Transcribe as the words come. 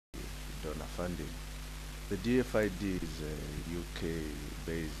donor funding. The DFID is a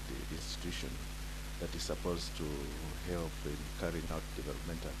UK-based institution that is supposed to help in carrying out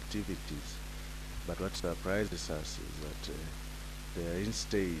development activities. But what surprises us is that they are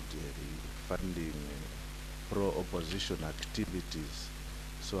instead funding pro-opposition activities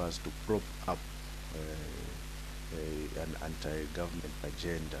so as to prop up an anti-government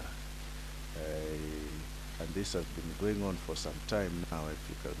agenda. And this has been going on for some time now. If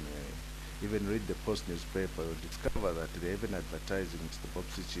you can even read the Post newspaper, you'll discover that they're even advertising Mr. Bob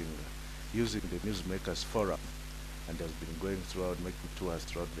Sichinga using the Newsmakers Forum, and has been going throughout, making tours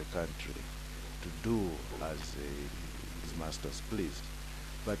throughout the country to do as his masters please.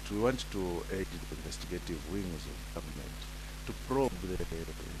 But we want to aid the investigative wings of government to probe the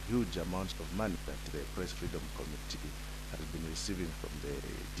huge amounts of money that the Press Freedom Committee has been receiving from the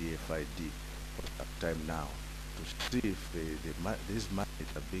DFID for some time now, to see if these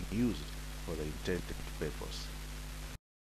monies are being used for the intended purpose.